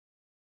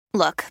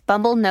Look,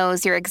 Bumble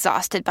knows you're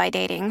exhausted by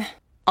dating.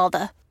 All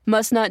the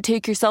must not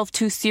take yourself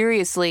too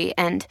seriously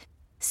and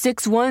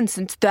 6'1"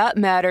 since that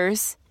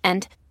matters.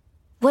 And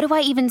what do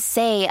I even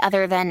say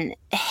other than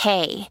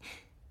hey?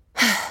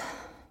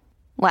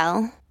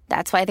 Well,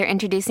 that's why they're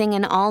introducing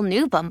an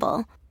all-new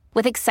Bumble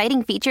with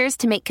exciting features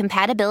to make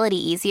compatibility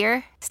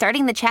easier,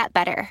 starting the chat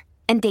better,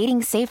 and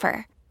dating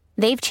safer.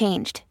 They've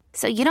changed,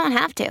 so you don't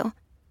have to.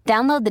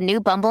 Download the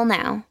new Bumble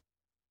now.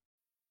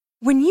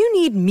 When you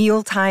need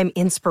mealtime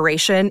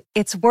inspiration,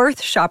 it's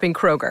worth shopping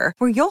Kroger,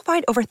 where you'll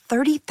find over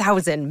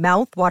 30,000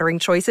 mouth-watering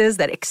choices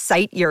that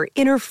excite your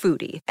inner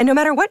foodie. And no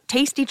matter what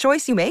tasty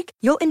choice you make,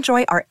 you'll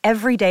enjoy our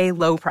everyday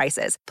low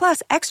prices,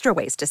 plus extra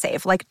ways to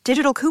save, like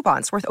digital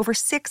coupons worth over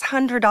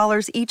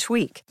 $600 each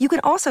week. You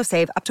can also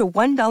save up to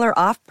 $1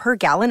 off per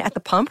gallon at the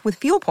pump with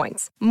fuel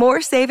points.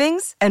 More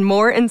savings and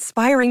more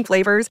inspiring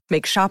flavors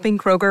make shopping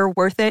Kroger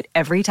worth it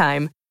every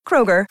time.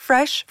 Kroger,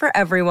 fresh for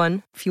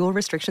everyone. Fuel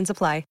restrictions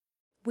apply.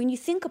 When you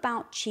think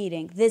about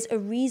cheating, there's a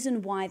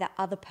reason why that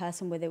other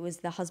person, whether it was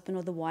the husband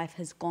or the wife,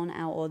 has gone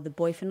out, or the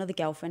boyfriend or the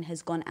girlfriend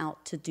has gone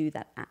out to do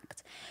that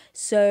act.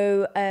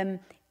 So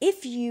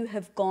if you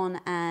have gone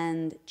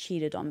and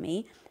cheated on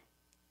me,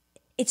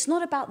 it's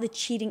not about the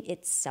cheating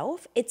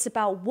itself. It's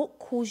about what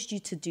caused you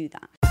to do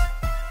that.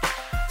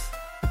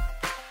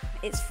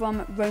 It's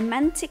from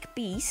Romantic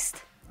Beast.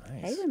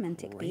 Nice. Hey,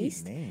 Romantic Great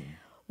Beast. Name.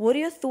 What are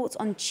your thoughts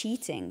on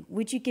cheating?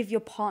 Would you give your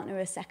partner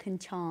a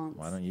second chance?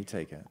 Why don't you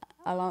take it?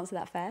 I'll answer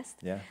that first.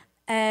 Yeah.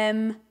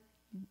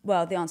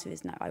 Well, the answer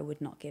is no, I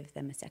would not give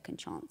them a second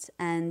chance.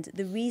 And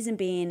the reason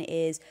being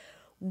is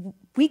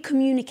we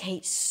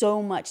communicate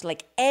so much, I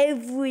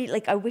actually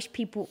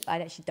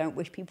don't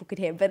wish people could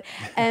hear, but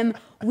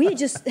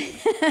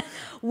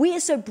we are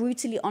so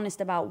brutally honest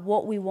about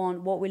what we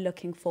want, what we're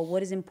looking for,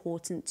 what is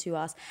important to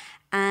us.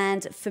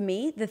 And for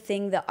me, the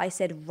thing that I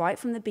said right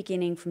from the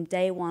beginning, from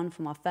day one,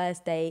 from our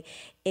first day,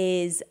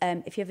 is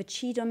if you ever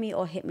cheat on me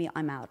or hit me,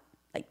 I'm out.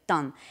 Like,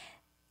 done.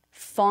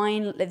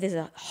 Fine. There's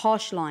a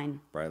harsh line.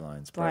 Bright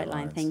lines. Bright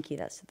line. Thank you.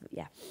 It's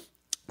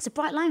a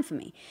bright line for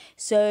me.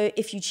 So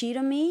if you cheat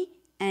on me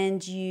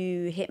and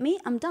you hit me,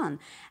 I'm done.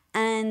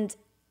 And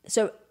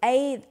so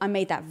A, I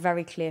made that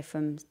very clear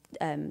from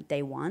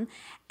day one.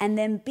 And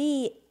then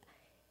B,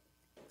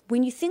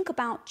 when you think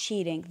about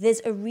cheating,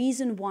 there's a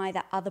reason why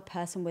that other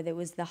person, whether it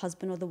was the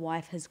husband or the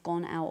wife, has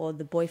gone out, or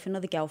the boyfriend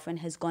or the girlfriend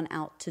has gone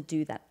out to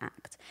do that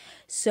act.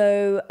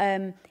 So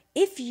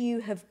if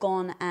you have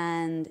gone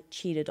and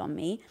cheated on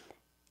me,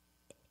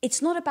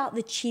 it's not about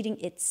the cheating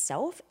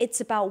itself. It's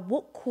about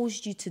what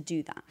caused you to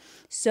do that.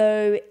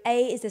 So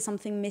A, is there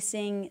something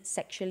missing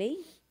sexually?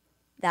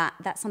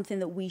 That's something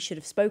that we should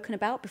have spoken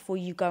about before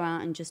you go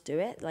out and just do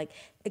it. Like,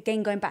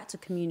 again, going back to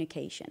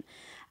communication.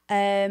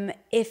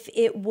 If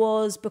it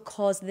was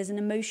because there's an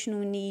emotional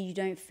need, you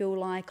don't feel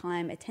like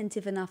I'm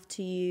attentive enough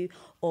to you,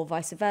 or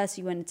vice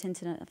versa, you weren't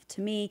attentive enough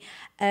to me,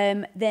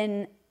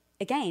 then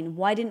again,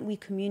 why didn't we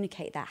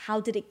communicate that? How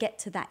did it get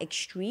to that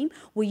extreme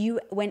where you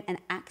went and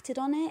acted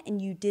on it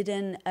and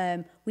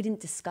we didn't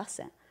discuss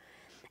it?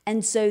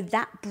 And so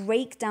that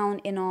breakdown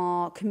in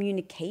our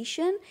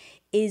communication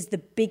is the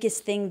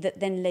biggest thing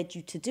that then led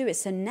you to do it.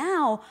 So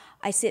now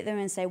I sit there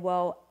and say,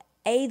 well,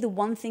 the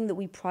one thing that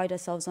we pride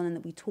ourselves on and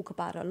that we talk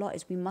about a lot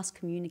is we must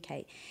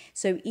communicate.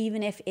 So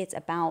even if it's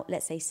about,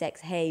 let's say,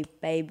 sex, hey,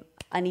 babe,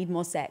 I need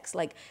more sex.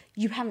 Like,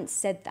 you haven't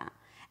said that.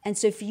 And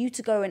so for you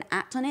to go and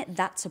act on it,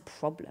 that's a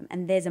problem.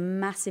 And there's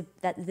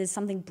there's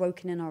something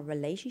broken in our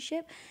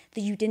relationship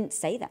that you didn't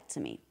say that to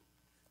me.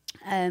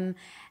 And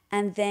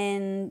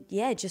then,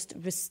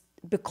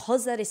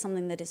 because that is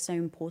something that is so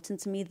important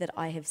to me, that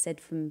I have said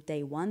from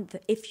day one,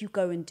 that if you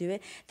go and do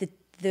it,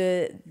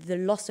 the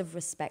loss of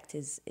respect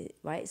is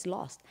right, it's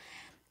lost.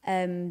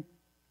 And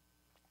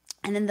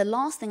then the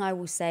last thing I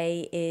will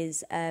say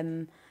is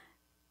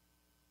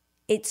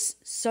it's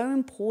so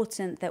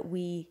important that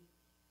we...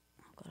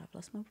 I've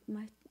lost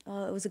my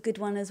it was a good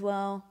one as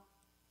well.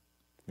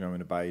 You want me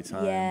to buy you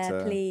time?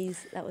 Yeah,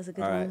 please. That was a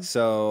good one. All right.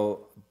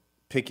 So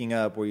picking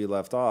up where you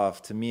left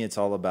off, to me, it's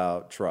all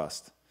about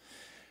trust.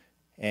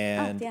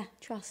 And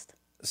trust.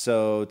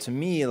 So to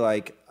me,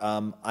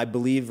 I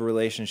believe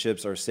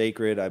relationships are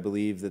sacred. I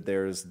believe that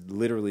there's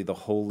literally the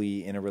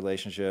holy in a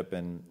relationship,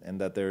 and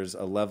that there's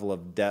a level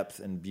of depth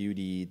and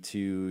beauty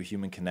to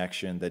human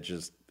connection that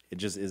just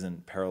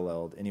isn't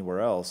paralleled anywhere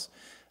else.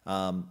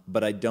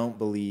 But I don't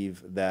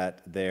believe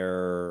that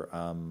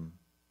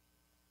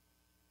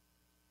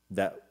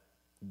that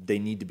they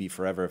need to be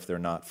forever if they're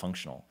not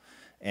functional.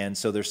 And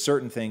so there's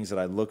certain things that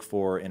I look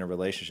for in a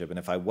relationship. And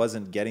if I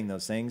wasn't getting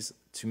those things,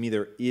 to me,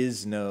 there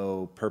is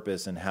no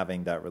purpose in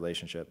having that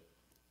relationship.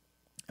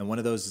 And one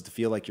of those is to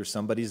feel like you're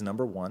somebody's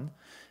number one.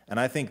 And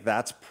I think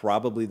that's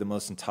probably the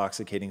most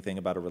intoxicating thing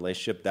about a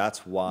relationship.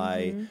 That's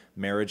why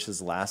marriage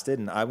has lasted.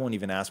 And I won't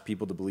even ask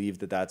people to believe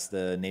that that's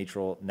the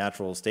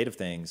natural state of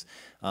things.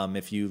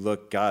 If you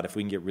look, if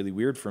we can get really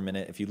weird for a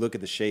minute, if you look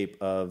at the shape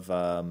of,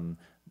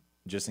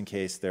 just in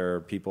case there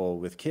are people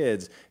with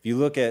kids, if you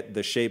look at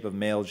the shape of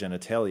male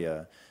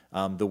genitalia,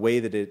 the way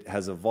that it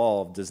has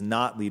evolved does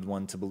not lead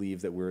one to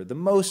believe that we're the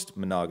most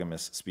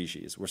monogamous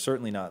species. We're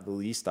certainly not the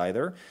least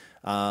either,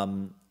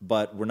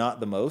 but we're not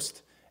the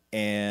most.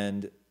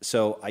 And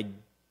so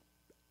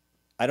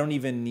I don't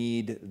even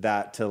need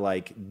that to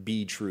like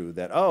be true,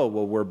 that, oh,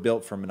 well, we're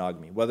built for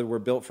monogamy. Whether we're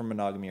built for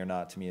monogamy or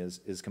not, to me,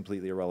 is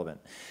completely irrelevant.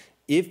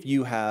 If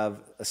you have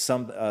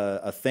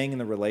a thing in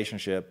the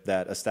relationship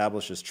that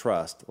establishes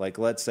trust, like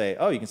let's say,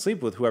 oh, you can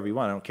sleep with whoever you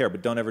want, I don't care,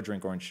 but don't ever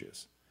drink orange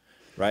juice,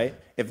 right?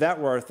 If that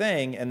were our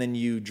thing and then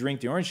you drink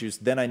the orange juice,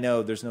 then I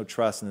know there's no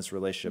trust in this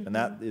relationship. And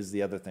that is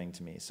the other thing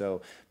to me.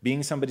 So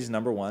being somebody's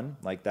number one,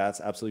 like that's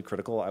absolutely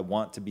critical. I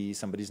want to be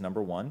somebody's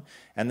number one.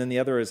 And then the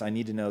other is I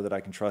need to know that I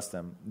can trust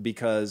them,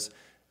 because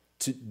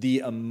the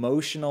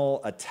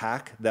emotional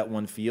attack that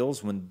one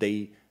feels when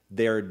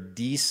they're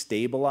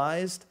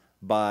destabilized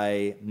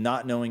by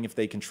not knowing if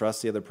they can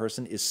trust the other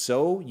person is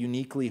so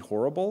uniquely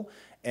horrible,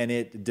 and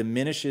it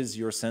diminishes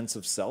your sense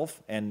of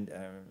self. And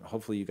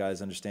hopefully you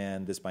guys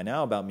understand this by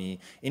now about me.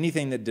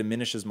 Anything that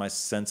diminishes my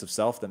sense of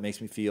self, that makes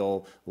me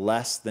feel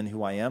less than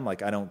who I am,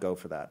 like I don't go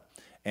for that.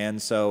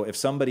 And so if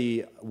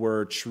somebody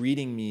were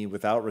treating me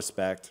without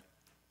respect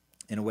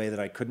in a way that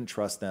I couldn't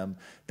trust them,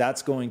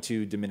 that's going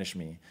to diminish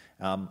me.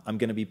 I'm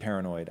going to be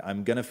paranoid.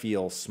 I'm going to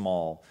feel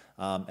small,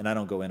 and I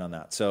don't go in on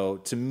that. So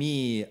to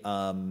me,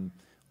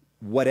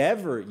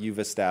 whatever you've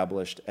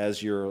established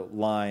as your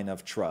line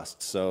of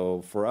trust.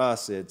 So for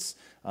us, it's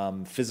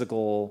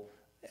physical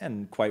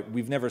and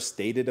we've never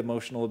stated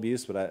emotional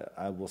abuse, but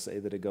I will say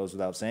that it goes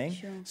without saying.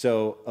 Sure.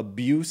 So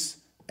abuse,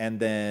 and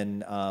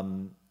then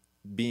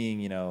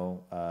being,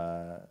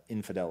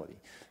 infidelity.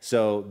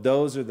 So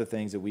those are the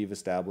things that we've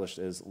established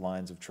as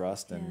lines of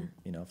trust. And,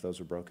 if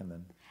those are broken,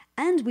 then.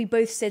 And we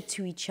both said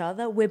to each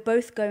other, we're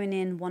both going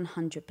in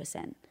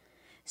 100%.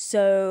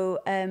 So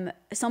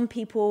some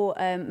people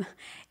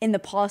in the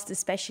past,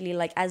 especially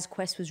like as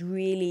Quest was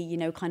really,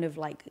 kind of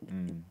like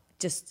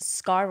just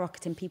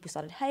skyrocketing, people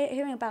started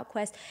hearing about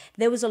Quest.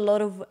 There was a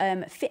lot of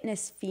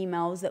fitness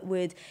females that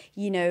would,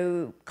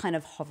 kind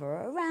of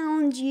hover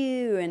around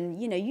you, and,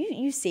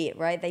 you see it,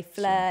 right? They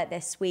flirt,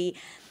 they're sweet.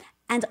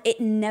 And it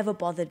never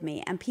bothered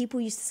me. And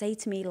people used to say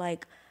to me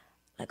like,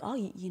 oh,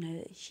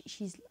 is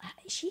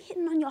she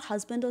hitting on your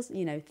husband, or,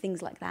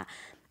 things like that.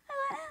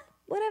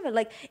 Whatever,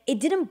 like it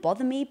didn't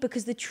bother me,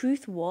 because the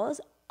truth was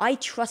I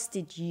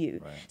trusted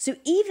you. Right. So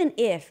even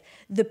if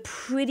the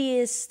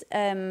prettiest,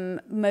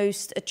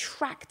 most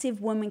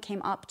attractive woman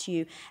came up to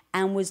you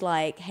and was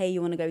like, hey,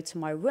 you want to go to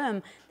my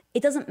room?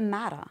 It doesn't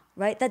matter,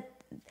 right? That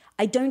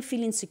I don't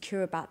feel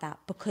insecure about that,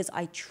 because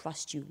I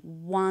trust you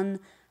 100%.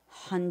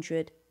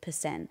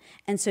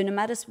 And so no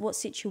matter what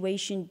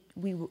situation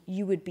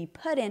you would be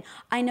put in,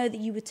 I know that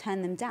you would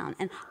turn them down.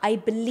 And I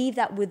believe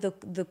that with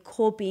the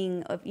core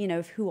being of,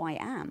 of who I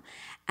am.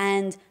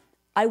 And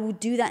I will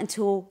do that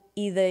until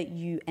either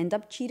you end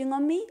up cheating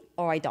on me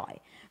or I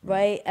die,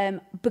 right?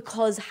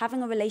 Because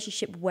having a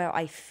relationship where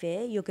I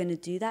fear you're going to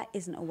do that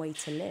isn't a way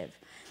to live.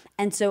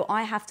 And so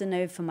I have to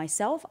know for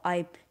myself,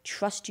 I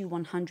trust you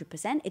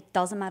 100%. It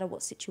doesn't matter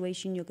what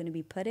situation you're going to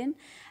be put in.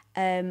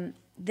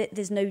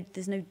 There's no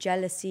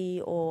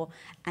jealousy or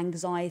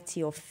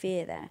anxiety or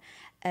fear there.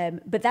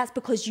 But that's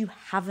because you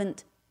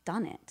haven't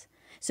done it.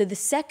 So the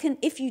second,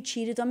 if you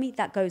cheated on me,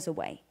 that goes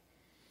away.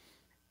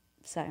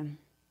 So.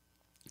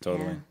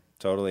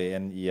 Totally.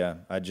 And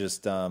I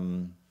just,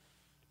 that's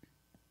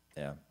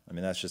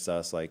just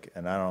us. Like,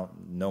 and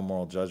no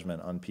moral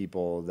judgment on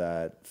people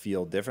that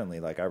feel differently.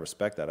 Like, I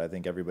respect that. I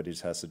think everybody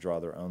just has to draw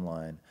their own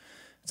line and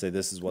say,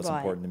 this is what's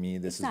important to me.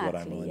 This is what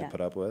I'm willing to put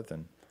up with.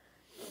 And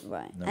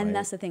right. No, and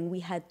that's the thing. We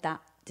had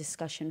that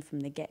discussion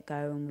from the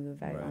get-go, and we were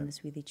very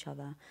honest with each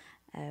other.